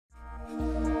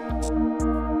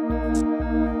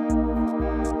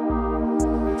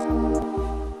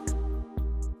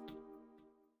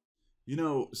You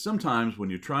know, sometimes when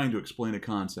you're trying to explain a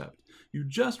concept, you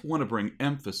just want to bring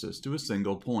emphasis to a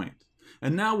single point.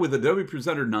 And now with Adobe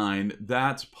Presenter 9,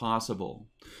 that's possible.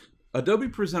 Adobe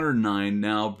Presenter 9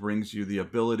 now brings you the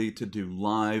ability to do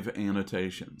live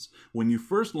annotations. When you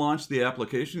first launch the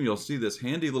application, you'll see this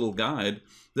handy little guide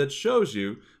that shows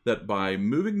you that by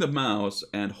moving the mouse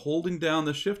and holding down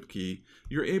the Shift key,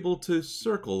 you're able to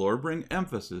circle or bring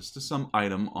emphasis to some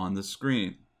item on the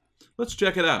screen. Let's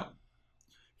check it out.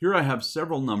 Here I have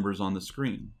several numbers on the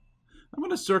screen. I'm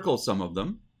going to circle some of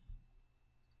them.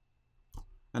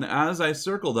 And as I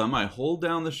circle them, I hold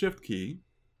down the Shift key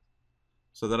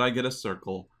so that I get a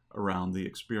circle around the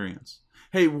experience.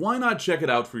 Hey, why not check it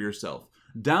out for yourself?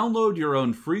 Download your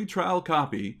own free trial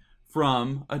copy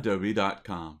from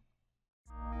adobe.com.